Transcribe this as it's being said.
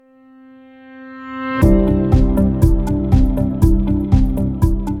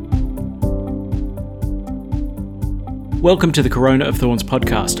Welcome to the Corona of Thorns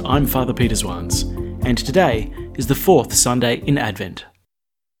podcast. I'm Father Peter Zwans, and today is the fourth Sunday in Advent.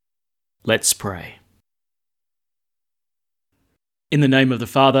 Let's pray. In the name of the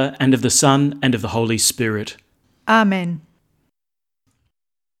Father, and of the Son, and of the Holy Spirit. Amen.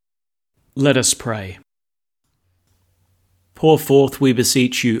 Let us pray. Pour forth, we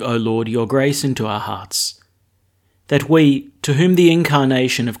beseech you, O Lord, your grace into our hearts, that we, to whom the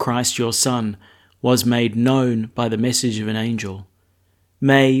incarnation of Christ your Son was made known by the message of an angel,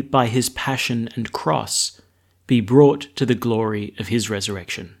 may, by his passion and cross, be brought to the glory of his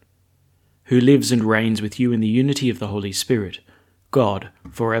resurrection, who lives and reigns with you in the unity of the Holy Spirit, God,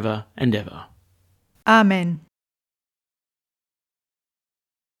 for ever and ever. Amen.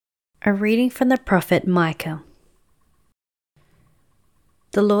 A reading from the prophet Micah.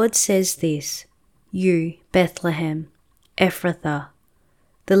 The Lord says this, You, Bethlehem, Ephrathah,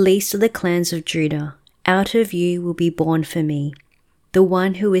 the least of the clans of Judah, out of you will be born for me, the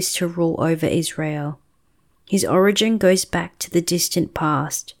one who is to rule over Israel. His origin goes back to the distant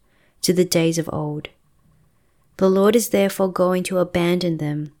past, to the days of old. The Lord is therefore going to abandon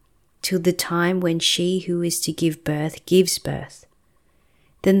them till the time when she who is to give birth gives birth.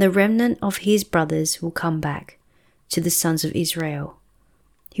 Then the remnant of his brothers will come back to the sons of Israel.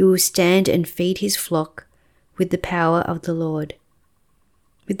 He will stand and feed his flock with the power of the Lord,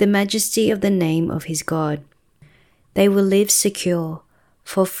 with the majesty of the name of his God. They will live secure,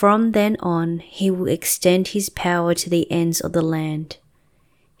 for from then on he will extend his power to the ends of the land.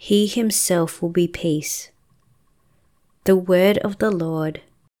 He himself will be peace. The word of the Lord.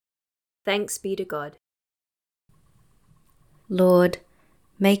 Thanks be to God. Lord,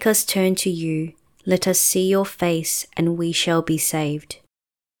 make us turn to you. Let us see your face, and we shall be saved.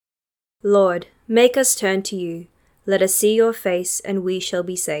 Lord, make us turn to you. Let us see your face, and we shall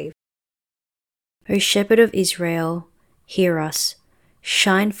be saved. O Shepherd of Israel, hear us.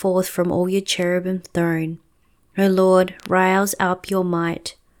 Shine forth from all your cherubim throne. O Lord, rouse up your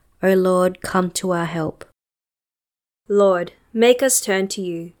might. O Lord, come to our help. Lord, make us turn to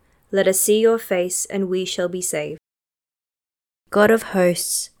you. Let us see your face, and we shall be saved. God of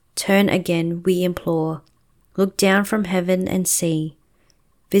hosts, turn again, we implore. Look down from heaven and see.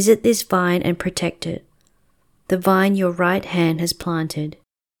 Visit this vine and protect it, the vine your right hand has planted.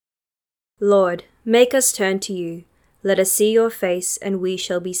 Lord, make us turn to you. Let us see your face, and we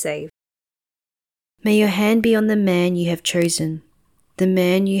shall be saved. May your hand be on the man you have chosen, the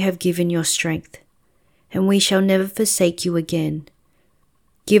man you have given your strength, and we shall never forsake you again.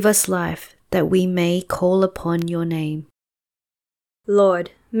 Give us life, that we may call upon your name.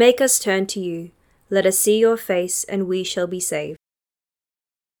 Lord, make us turn to you. Let us see your face, and we shall be saved.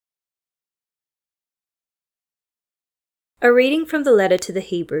 A reading from the letter to the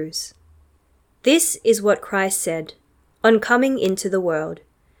Hebrews. This is what Christ said, on coming into the world.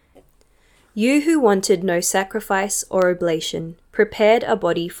 You who wanted no sacrifice or oblation prepared a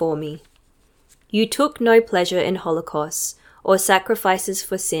body for me. You took no pleasure in holocausts or sacrifices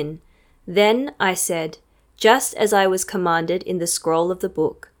for sin. Then I said, just as I was commanded in the scroll of the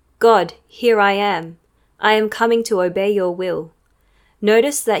book, God, here I am coming to obey your will.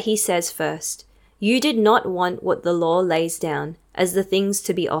 Notice that he says first, you did not want what the law lays down as the things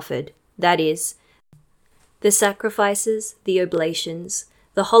to be offered, that is, the sacrifices, the oblations,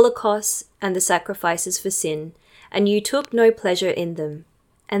 the holocausts, and the sacrifices for sin, and you took no pleasure in them.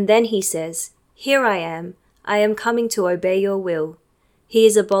 And then he says, here I am coming to obey your will. He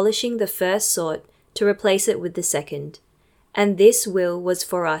is abolishing the first sort to replace it with the second. And this will was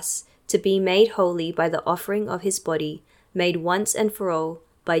for us to be made holy by the offering of his body, made once and for all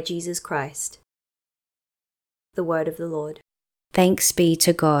by Jesus Christ. The word of the Lord. Thanks be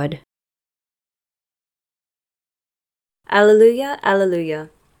to God. Alleluia, alleluia.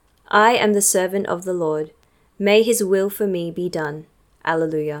 I am the servant of the Lord. May his will for me be done.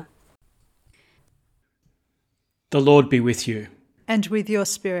 Alleluia. The Lord be with you. And with your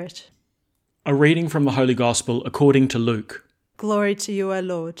spirit. A reading from the Holy Gospel according to Luke. Glory to you, O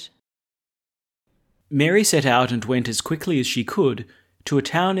Lord. Mary set out and went as quickly as she could to a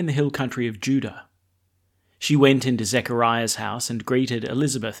town in the hill country of Judah. She went into Zechariah's house and greeted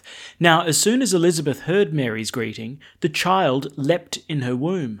Elizabeth. Now, as soon as Elizabeth heard Mary's greeting, the child leapt in her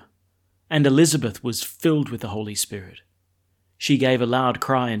womb, and Elizabeth was filled with the Holy Spirit. She gave a loud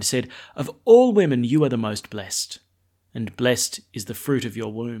cry and said, Of all women you are the most blessed, and blessed is the fruit of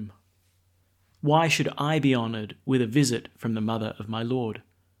your womb. Why should I be honoured with a visit from the mother of my Lord?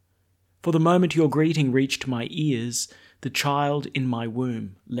 For the moment your greeting reached my ears, the child in my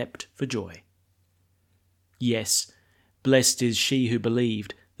womb leapt for joy. Yes, blessed is she who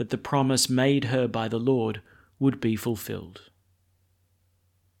believed that the promise made her by the Lord would be fulfilled.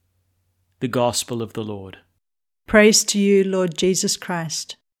 The Gospel of the Lord. Praise to you, Lord Jesus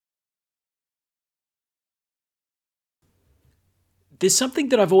Christ. There's something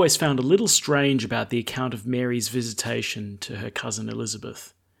that I've always found a little strange about the account of Mary's visitation to her cousin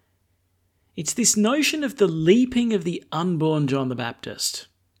Elizabeth. It's this notion of the leaping of the unborn John the Baptist.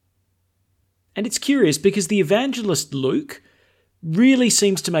 And it's curious because the evangelist Luke really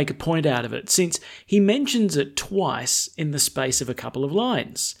seems to make a point out of it, since he mentions it twice in the space of a couple of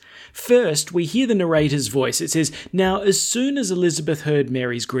lines. First, we hear the narrator's voice. It says, "Now as soon as Elizabeth heard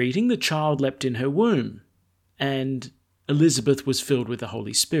Mary's greeting, the child leapt in her womb, and Elizabeth was filled with the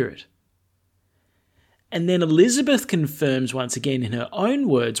Holy Spirit." And then Elizabeth confirms once again in her own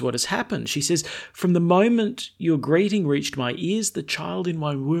words what has happened. She says, "From the moment your greeting reached my ears, the child in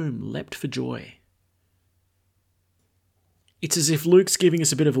my womb leapt for joy." It's as if Luke's giving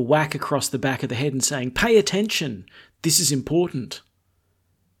us a bit of a whack across the back of the head and saying, pay attention, this is important.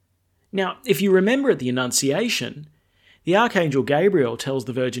 Now, if you remember at the Annunciation, the Archangel Gabriel tells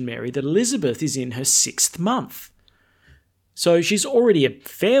the Virgin Mary that Elizabeth is in her 6th month. So she's already a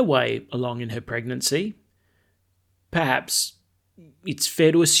fair way along in her pregnancy. Perhaps it's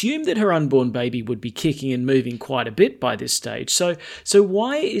fair to assume that her unborn baby would be kicking and moving quite a bit by this stage. So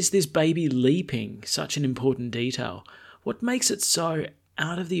why is this baby leaping such an important detail? What makes it so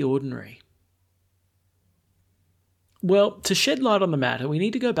out of the ordinary? Well, to shed light on the matter, we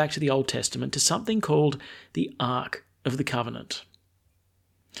need to go back to the Old Testament to something called the Ark of the Covenant.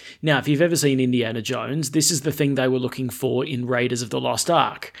 Now, if you've ever seen Indiana Jones, this is the thing they were looking for in Raiders of the Lost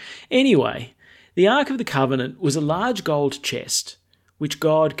Ark. Anyway, the Ark of the Covenant was a large gold chest which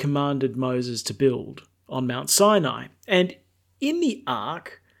God commanded Moses to build on Mount Sinai. And in the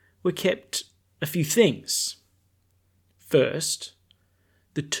Ark were kept a few things. First,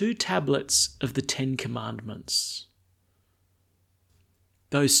 the 2 tablets of the 10 Commandments.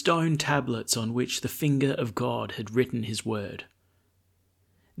 Those stone tablets on which the finger of God had written his word.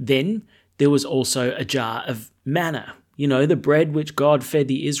 Then there was also a jar of manna, the bread which God fed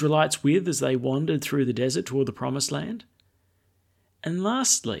the Israelites with as they wandered through the desert toward the Promised Land. And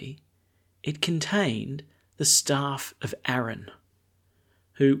lastly, it contained the staff of Aaron,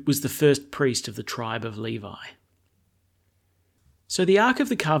 who was the first priest of the tribe of Levi. So the Ark of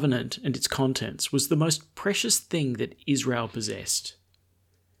the Covenant and its contents was the most precious thing that Israel possessed.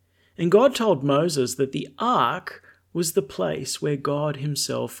 And God told Moses that the Ark was the place where God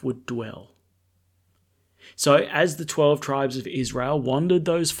himself would dwell. So as the 12 tribes of Israel wandered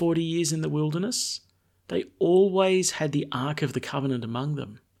those 40 years in the wilderness, they always had the Ark of the Covenant among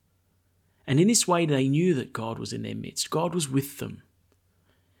them. And in this way they knew that God was in their midst. God was with them.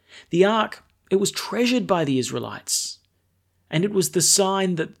 The Ark, it was treasured by the Israelites. And it was the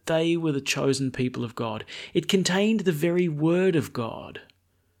sign that they were the chosen people of God. It contained the very word of God,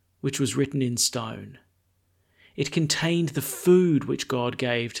 which was written in stone. It contained the food which God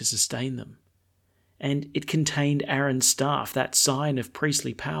gave to sustain them. And it contained Aaron's staff, that sign of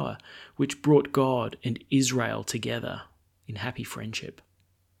priestly power, which brought God and Israel together in happy friendship.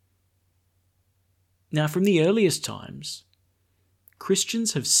 Now, from the earliest times,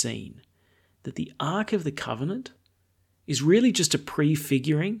 Christians have seen that the Ark of the Covenant is really just a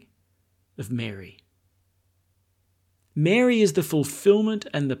prefiguring of Mary. Mary is the fulfillment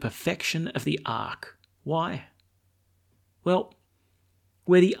and the perfection of the Ark. Why? Well,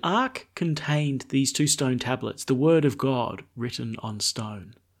 where the Ark contained these 2 stone tablets, the Word of God written on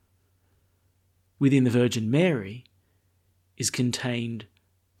stone, within the Virgin Mary is contained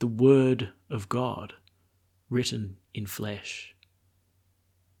the Word of God written in flesh.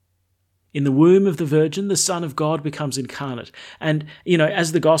 In the womb of the Virgin, the Son of God becomes incarnate. And,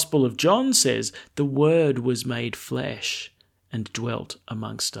 as the Gospel of John says, the Word was made flesh and dwelt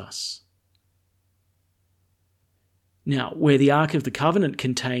amongst us. Now, where the Ark of the Covenant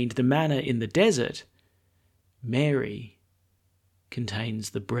contained the manna in the desert, Mary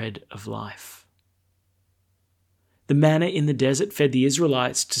contains the bread of life. The manna in the desert fed the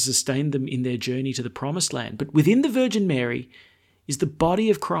Israelites to sustain them in their journey to the Promised Land. But within the Virgin Mary is the body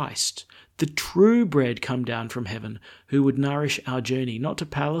of Christ, the true bread come down from heaven, who would nourish our journey, not to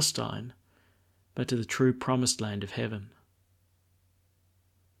Palestine, but to the true Promised Land of heaven.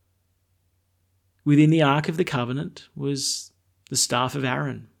 Within the Ark of the Covenant was the staff of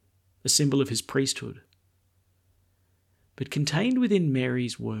Aaron, a symbol of his priesthood. But contained within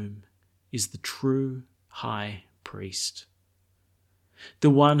Mary's womb is the true high priest, the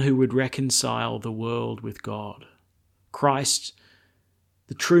one who would reconcile the world with God. Christ,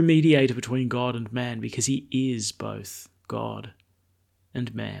 the true mediator between God and man, because he is both God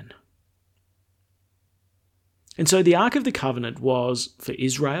and man. And so the Ark of the Covenant was, for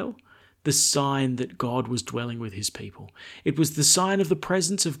Israel, the sign that God was dwelling with his people. It was the sign of the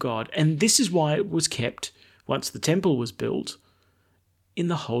presence of God, and this is why it was kept, once the temple was built, in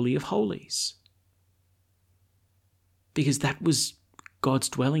the Holy of Holies. Because that was God's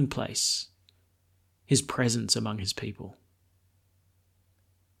dwelling place, his presence among his people.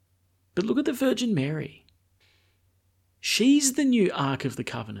 But look at the Virgin Mary. She's the new Ark of the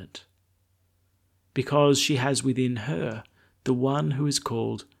Covenant, because she has within her the one who is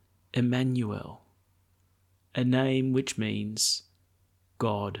called Emmanuel, a name which means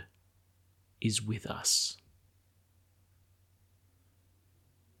God is with us.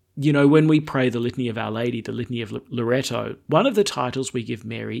 You know, when we pray the Litany of Our Lady, the Litany of Loretto, one of the titles we give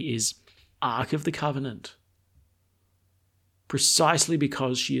Mary is Ark of the Covenant, precisely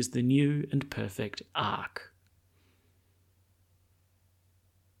because she is the new and perfect Ark.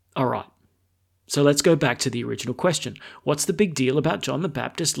 All right. So let's go back to the original question. What's the big deal about John the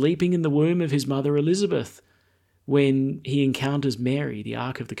Baptist leaping in the womb of his mother Elizabeth when he encounters Mary, the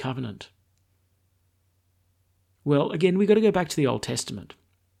Ark of the Covenant? Well, again, we've got to go back to the Old Testament.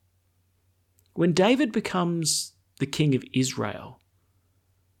 When David becomes the king of Israel,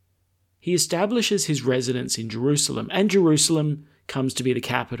 he establishes his residence in Jerusalem, and Jerusalem comes to be the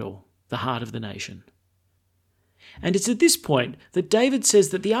capital, the heart of the nation. And it's at this point that David says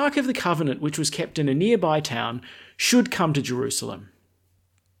that the Ark of the Covenant, which was kept in a nearby town, should come to Jerusalem.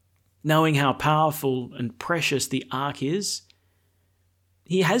 Knowing how powerful and precious the Ark is,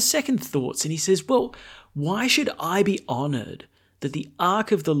 he has second thoughts and he says, well, why should I be honoured that the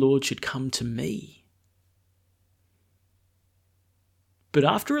Ark of the Lord should come to me? But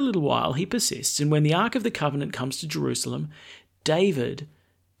after a little while he persists, and when the Ark of the Covenant comes to Jerusalem, David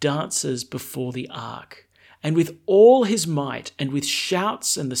dances before the Ark. And with all his might, and with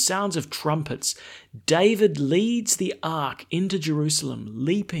shouts and the sounds of trumpets, David leads the Ark into Jerusalem,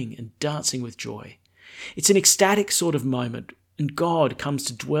 leaping and dancing with joy. It's an ecstatic sort of moment, and God comes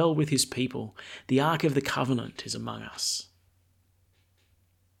to dwell with his people. The Ark of the Covenant is among us.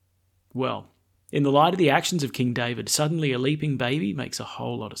 Well, in the light of the actions of King David, suddenly a leaping baby makes a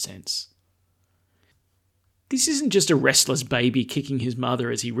whole lot of sense. This isn't just a restless baby kicking his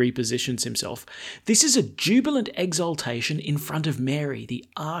mother as he repositions himself. This is a jubilant exaltation in front of Mary, the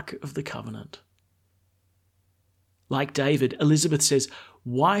Ark of the Covenant. Like David, Elizabeth says,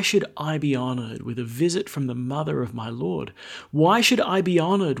 why should I be honoured with a visit from the mother of my Lord? Why should I be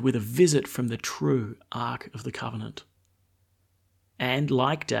honoured with a visit from the true Ark of the Covenant? And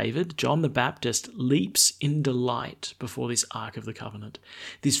like David, John the Baptist leaps in delight before this Ark of the Covenant,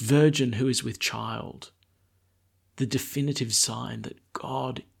 this virgin who is with child, the definitive sign that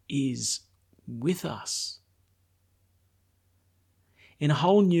God is with us. In a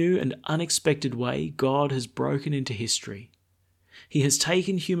whole new and unexpected way, God has broken into history. He has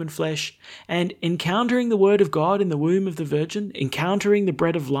taken human flesh and, encountering the Word of God in the womb of the Virgin, encountering the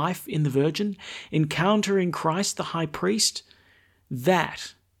bread of life in the Virgin, encountering Christ the High Priest,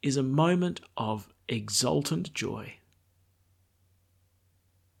 that is a moment of exultant joy.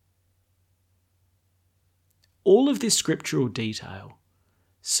 All of this scriptural detail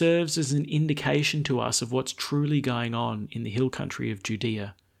serves as an indication to us of what's truly going on in the hill country of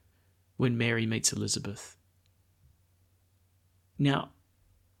Judea when Mary meets Elizabeth. Now,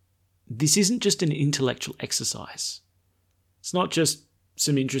 this isn't just an intellectual exercise. It's not just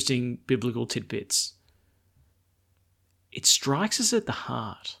some interesting biblical tidbits. It strikes us at the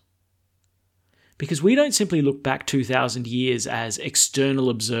heart. Because we don't simply look back 2,000 years as external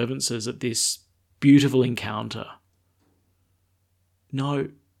observances at this beautiful encounter. No,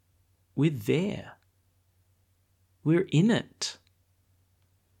 we're there. We're in it.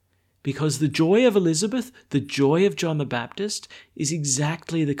 Because the joy of Elizabeth, the joy of John the Baptist, is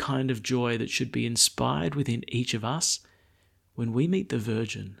exactly the kind of joy that should be inspired within each of us when we meet the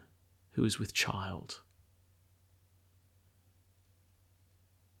Virgin who is with child.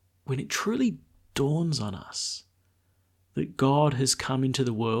 When it truly dawns on us that God has come into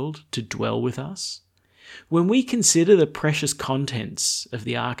the world to dwell with us, when we consider the precious contents of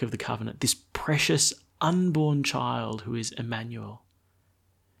the Ark of the Covenant, this precious unborn child who is Emmanuel,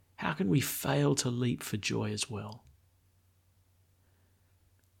 how can we fail to leap for joy as well?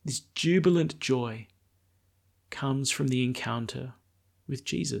 This jubilant joy comes from the encounter with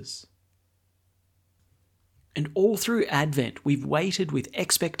Jesus. And all through Advent, we've waited with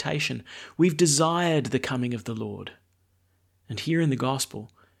expectation. We've desired the coming of the Lord. And here in the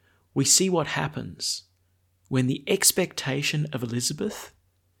Gospel, we see what happens when the expectation of Elizabeth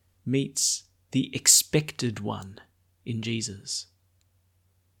meets the expected one in Jesus.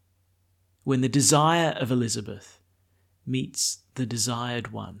 when the desire of Elizabeth meets the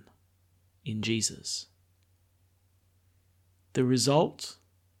desired one in Jesus. The result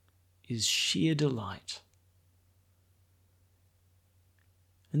is sheer delight.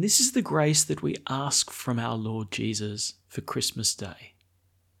 And this is the grace that we ask from our Lord Jesus for Christmas Day.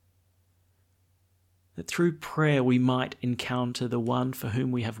 That through prayer we might encounter the one for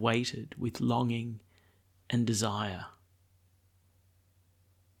whom we have waited with longing and desire.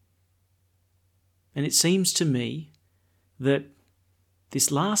 And it seems to me that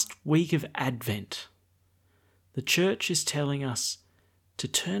this last week of Advent, the Church is telling us to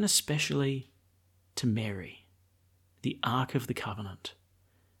turn especially to Mary, the Ark of the Covenant,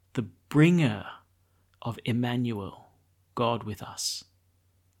 the bringer of Emmanuel, God with us.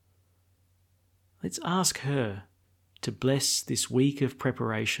 Let's ask her to bless this week of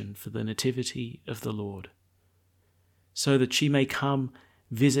preparation for the Nativity of the Lord, so that she may come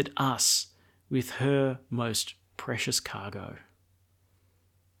visit us with her most precious cargo,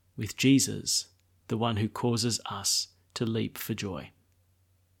 with Jesus, the one who causes us to leap for joy.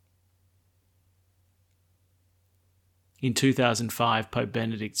 In 2005, Pope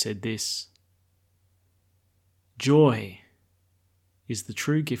Benedict said this: "Joy is the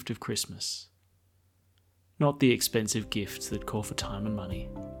true gift of Christmas, not the expensive gifts that call for time and money."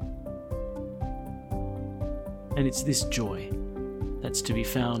 And it's this joy that's to be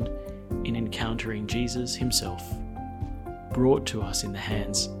found in encountering Jesus himself, brought to us in the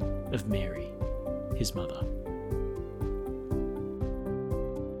hands of Mary, his mother.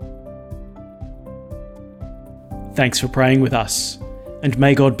 Thanks for praying with us, and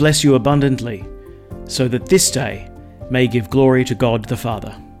may God bless you abundantly, so that this day may give glory to God the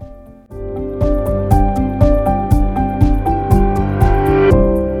Father.